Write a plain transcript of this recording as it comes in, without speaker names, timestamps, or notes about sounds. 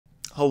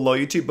Hello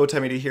YouTube,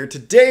 Bowtied Media here.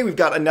 Today we've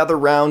got another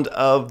round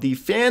of the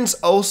fans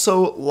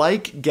also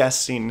like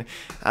guessing.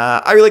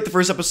 I really liked the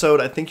first episode.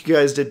 I think you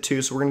guys did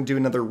too, so we're going to do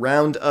another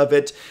round of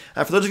it.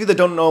 For those of you that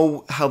don't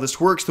know how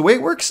this works, the way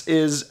it works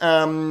is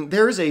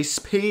there is a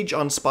page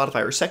on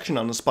Spotify, or section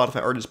on the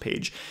Spotify artist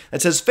page,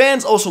 that says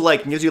fans also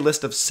like, and gives you a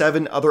list of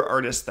 7 other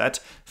artists that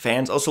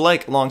fans also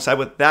like alongside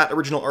with that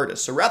original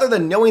artist. So rather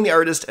than knowing the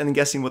artist and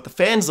guessing what the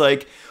fans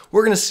like,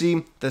 we're going to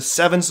see the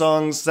 7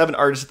 songs, 7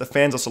 artists that the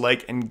fans also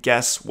like, and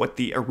guess what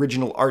the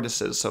original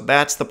artist is. So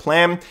that's the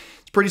plan.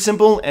 It's pretty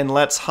simple, and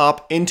let's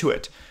hop into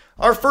it.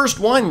 Our first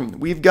one,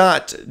 we've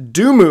got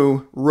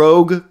Dumu,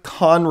 Rogue,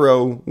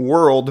 Conroe,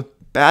 World,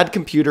 Bad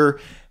Computer,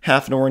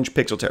 Half an Orange,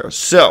 Pixel Terror.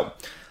 So,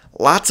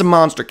 lots of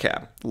Monster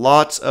Cat.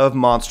 Lots of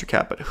Monster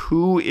Cat, but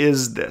who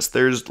is this?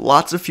 There's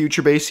lots of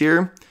Future Bass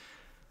here.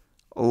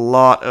 A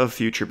lot of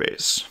Future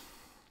Bass.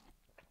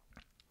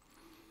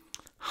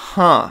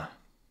 Huh.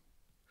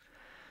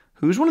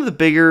 Who's one of the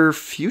bigger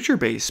Future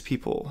Bass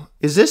people?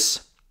 Is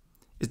this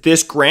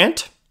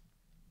Grant?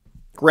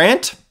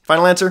 Grant?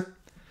 Final answer?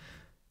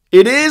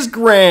 It is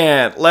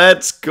Grant.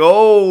 Let's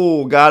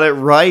go. Got it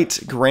right.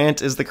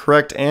 Grant is the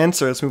correct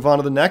answer. Let's move on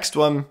to the next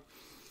one.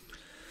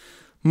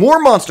 More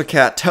Monster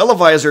Cat,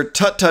 Televisor,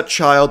 Tut Tut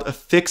Child,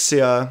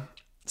 Asphyxia,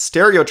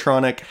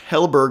 Stereotronic,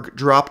 Hellberg,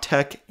 Drop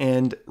Tech,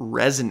 and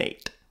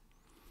Resonate.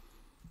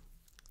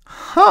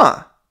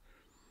 Huh.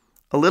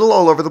 A little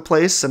all over the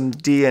place. Some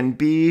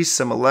D&B,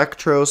 some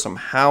electro, some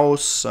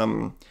house,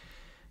 some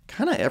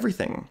kind of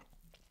everything.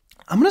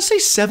 I'm going to say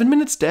 7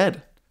 Minutes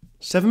Dead.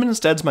 7 Minutes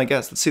Dead's my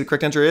guess. Let's see, the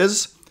correct answer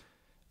is...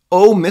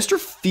 Oh, Mr.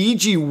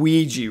 Fiji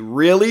Ouija.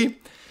 Really?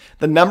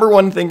 The number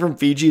one thing from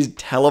Fiji is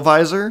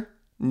Televisor?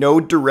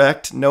 No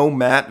Direct, no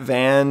Matt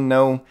Van,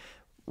 no...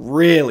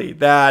 Really?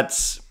 That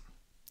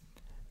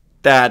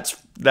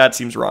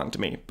seems wrong to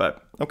me,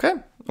 but okay.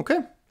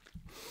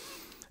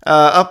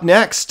 Up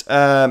next,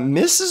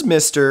 Mrs.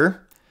 Mr.,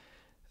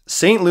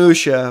 St.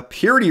 Lucia,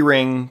 Purity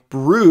Ring,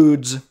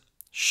 Broods,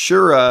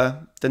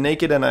 Shura, The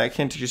Naked, and I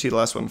can't see the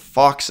last one,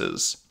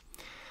 Foxes.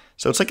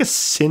 So it's like a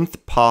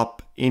synth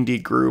pop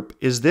indie group.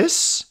 Is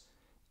this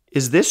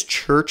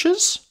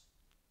Churches?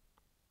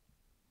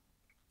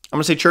 I'm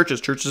going to say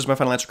Churches. Churches is my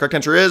final answer. Correct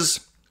answer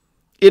is...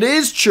 It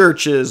is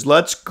Churches.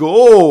 Let's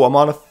go. I'm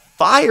on a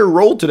fire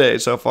roll today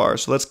so far,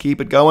 so let's keep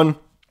it going.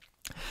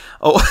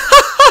 Oh...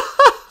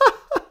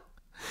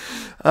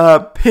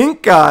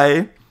 Pink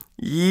Guy,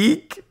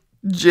 Yeek,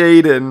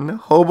 Jaden,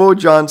 Hobo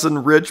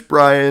Johnson, Rich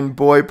Brian,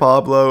 Boy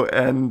Pablo,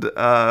 and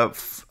I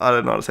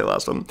don't know how to say the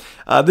last one.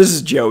 This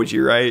is Joji,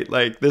 right?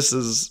 Like this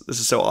is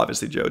so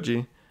obviously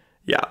Joji.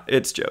 Yeah,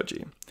 it's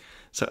Joji.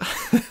 So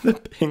the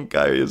Pink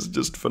Guy is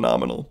just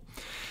phenomenal.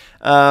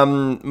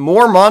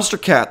 More Monster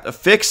Cat,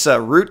 Asphyxia,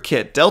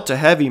 Rootkit, Delta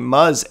Heavy,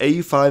 Muzz,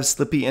 AU5,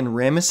 Slippy, and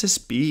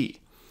Ramesses B.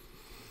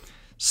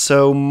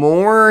 So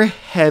more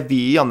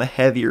heavy on the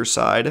heavier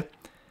side.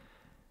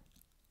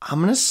 I'm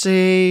going to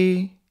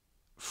say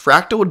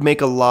Fractal would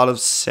make a lot of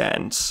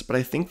sense, but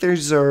I think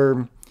there's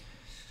Actually,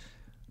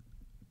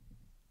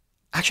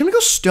 I'm going to go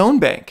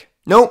Stonebank.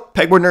 No,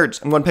 Pegboard Nerds.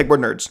 I'm going Pegboard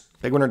Nerds.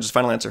 Pegboard Nerds is the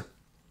final answer.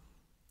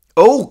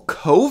 Oh,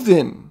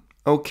 Coven.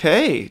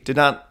 Okay. Did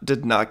not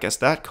guess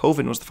that.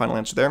 Coven was the final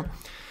answer there.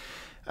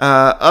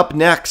 Up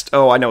next.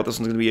 Oh, I know what this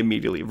one's going to be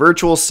immediately.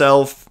 Virtual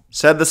Self,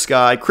 Said the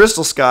Sky,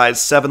 Crystal Skies,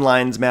 Seven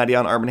Lines,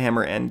 Madion, Arm &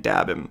 Hammer, and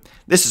Dabim.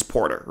 This is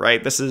Porter,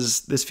 right? This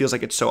feels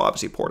like it's so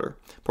obviously Porter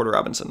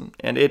Robinson.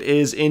 And it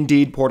is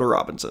indeed Porter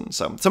Robinson.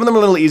 So some of them are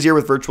a little easier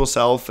with Virtual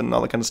Self and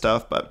all that kind of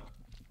stuff, but...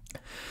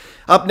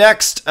 Up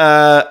next,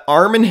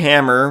 Arm &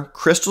 Hammer,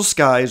 Crystal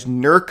Skies,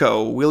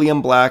 Nurko,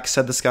 William Black,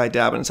 Said the Sky,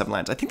 Dabin, and Seven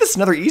Lines. I think this is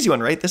another easy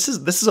one, right? This is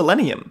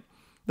Elenium.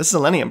 This is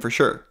Elenium for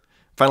sure.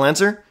 Final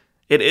answer?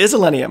 It is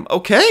Elenium.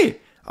 Okay.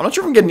 I'm not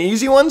sure if I'm getting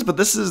easy ones, but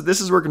this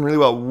is working really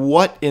well.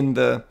 What in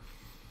the...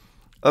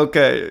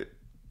 Okay.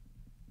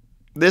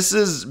 This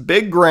is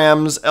Big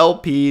Grams,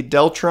 LP,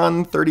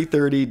 Deltron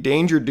 3030,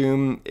 Danger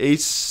Doom,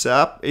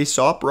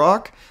 Aesop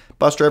Rock,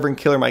 Bus Driver, and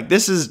Killer Mike.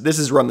 This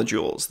is Run the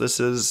Jewels. This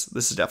is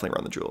definitely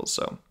Run the Jewels.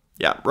 So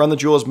yeah, Run the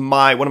Jewels,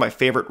 one of my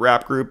favorite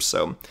rap groups.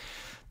 So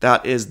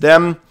that is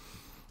them.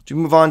 Do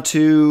we move on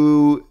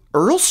to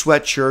Earl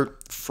Sweatshirt,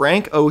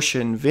 Frank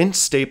Ocean, Vince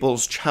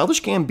Staples,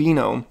 Childish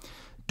Gambino,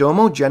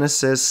 Domo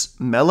Genesis,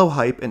 Mellow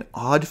Hype, and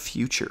Odd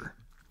Future.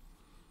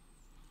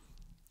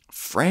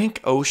 Frank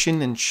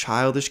Ocean and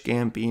Childish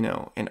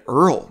Gambino and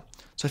Earl.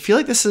 So I feel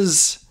like this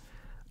is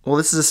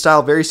a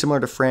style very similar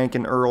to Frank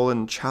and Earl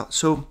and Child.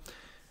 So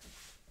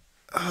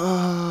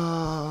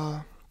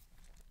I'm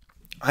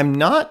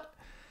not.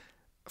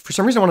 For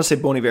some reason, I want to say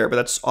Bon Iver, but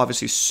that's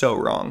obviously so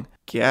wrong.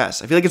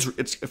 Yes, I feel like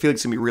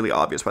it's gonna be really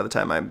obvious by the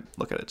time I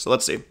look at it. So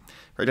let's see.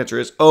 Right answer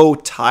is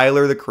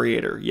Tyler the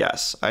Creator.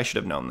 Yes, I should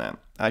have known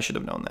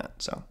that.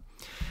 So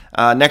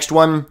next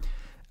one,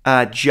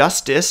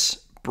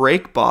 Justice,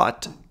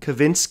 Breakbot,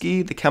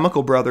 Kavinsky, The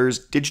Chemical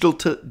Brothers,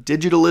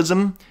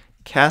 Digitalism,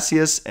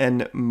 Cassius,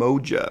 and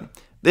Moja.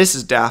 This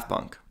is Daft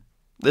Punk.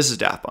 This is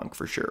Daft Punk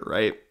for sure,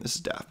 right? This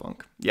is Daft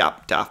Punk. Yeah,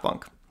 Daft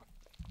Punk.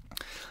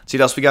 See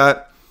what else we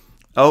got?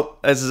 Oh,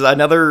 this is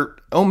another.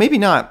 Oh, maybe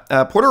not.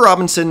 Porter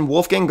Robinson,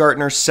 Wolfgang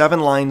Gartner, 7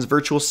 Lines,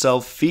 Virtual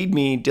Self, Feed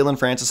Me, Dylan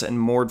Francis, and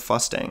Mord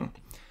Fustang.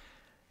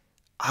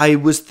 I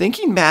was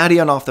thinking Maddie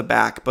off the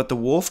back, but the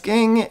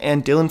Wolfgang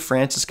and Dylan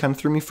Francis kind of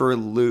threw me for a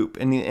loop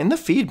in the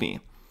Feed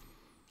Me.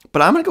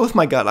 But I'm going to go with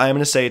my gut. I'm going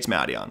to say it's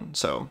Madeon.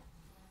 So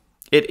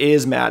it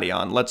is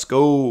Madeon. Let's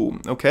go.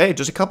 Okay,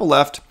 just a couple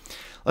left.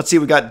 Let's see.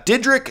 We got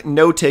Didrik,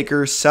 No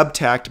Taker,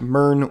 Subtact,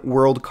 Mern,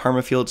 World,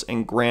 Karma Fields,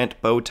 and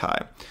Grant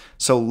Bowtie.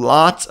 So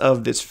lots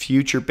of this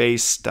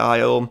future-based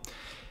style.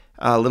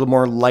 A little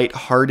more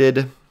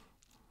lighthearted.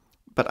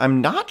 But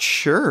I'm not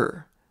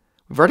sure.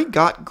 We've already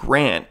got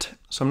Grant.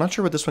 So I'm not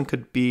sure what this one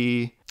could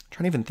be. I'm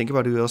trying to even think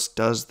about who else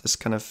does this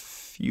kind of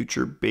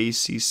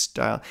future-basey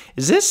style.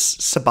 Is this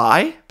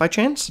Sabai by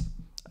chance?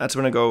 That's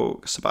when I go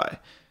Sabai.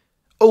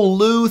 Oh,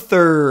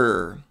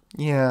 Luther.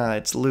 Yeah,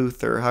 it's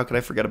Luther. How could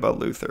I forget about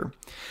Luther?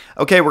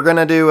 Okay, we're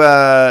gonna do.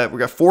 We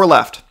got 4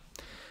 left.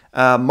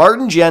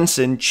 Martin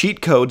Jensen, Cheat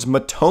Codes,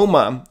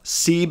 Matoma,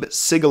 Sieb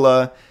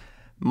Sigala,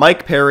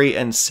 Mike Perry,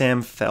 and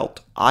Sam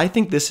Felt. I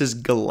think this is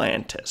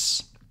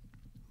Galantis.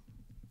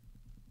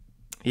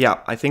 Yeah,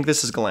 I think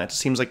this is Galantis.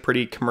 Seems like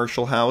pretty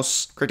commercial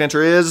house. Correct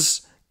answer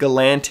is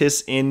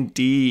Galantis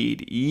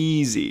indeed.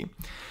 Easy.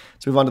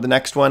 Let's move on to the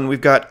next one.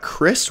 We've got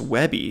Chris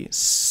Webby,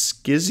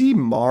 Skizzy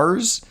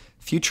Mars,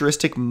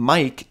 Futuristic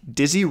Mike,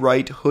 Dizzy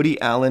Wright, Hoodie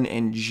Allen,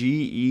 and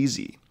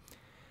G-Easy.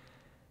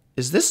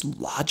 Is this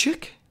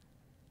Logic?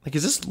 Like,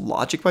 is this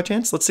Logic by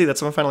chance? Let's see.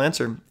 That's my final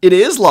answer. It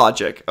is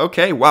Logic.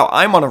 Okay, wow.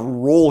 I'm on a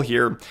roll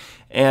here.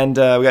 And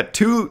we got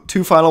two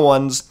final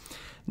ones.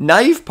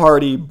 Knife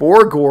Party,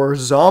 Borgor,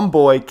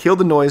 Zomboy, Kill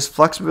the Noise,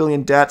 Flux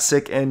Pavilion,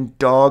 Datsick, and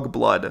Dog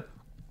Blood.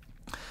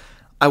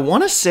 I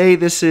want to say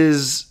this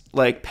is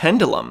like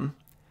Pendulum,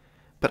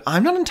 but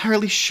I'm not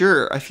entirely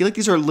sure. I feel like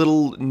these are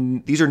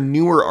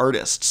newer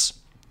artists.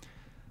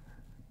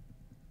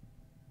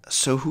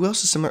 So who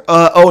else is similar?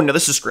 Oh no,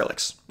 this is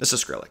Skrillex. This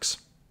is Skrillex.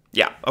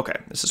 Yeah, okay,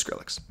 this is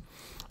Skrillex.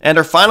 And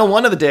our final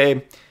one of the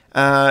day,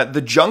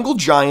 the Jungle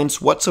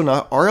Giants, What's So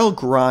Not, R.L.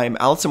 Grime,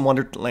 Alice in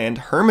Wonderland,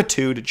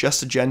 Hermitude,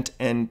 Just a Gent,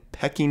 and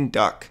Peking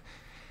Duck.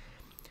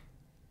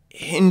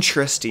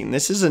 Interesting.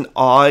 This is an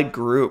odd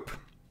group.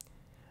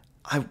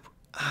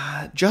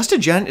 Just a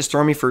Gent is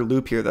throwing me for a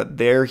loop here that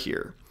they're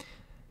here.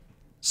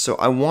 So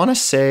I want to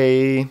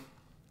say,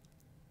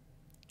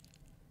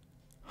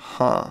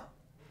 I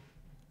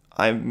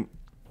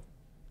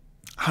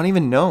don't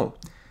even know.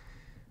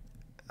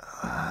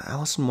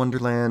 Alice in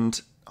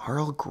Wonderland,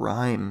 R.L.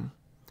 Grime.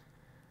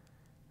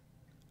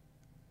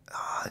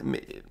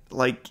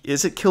 Like,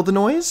 is it Kill the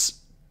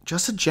Noise?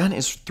 Just a Gent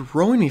is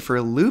throwing me for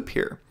a loop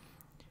here.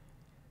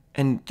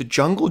 And the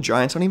Jungle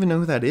Giants, I don't even know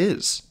who that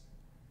is.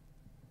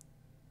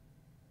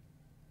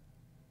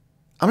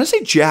 I'm going to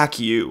say Jack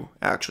U,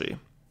 actually.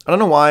 I don't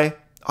know why.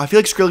 I feel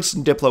like Skrillex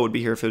and Diplo would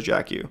be here if it was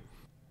Jack U.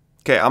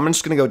 Okay, I'm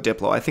just going to go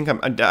Diplo. I think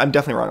I'm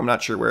definitely wrong. I'm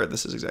not sure where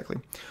this is exactly.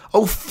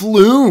 Oh,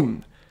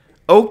 Flume.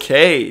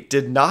 Okay,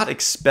 did not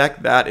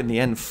expect that in the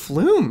end.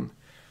 Flume.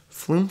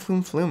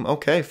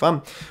 Okay,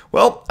 fun.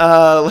 Well,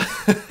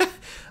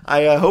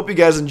 I hope you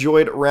guys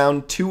enjoyed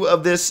round 2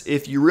 of this.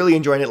 If you really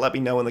enjoyed it, let me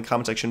know in the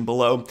comment section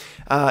below.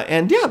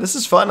 And yeah, this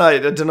is fun. I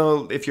don't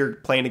know if you're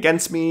playing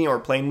against me or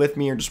playing with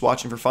me or just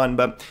watching for fun,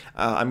 but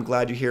I'm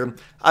glad you're here.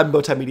 I'm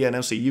Bowtied Media, and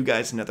I'll see you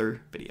guys in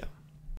another video.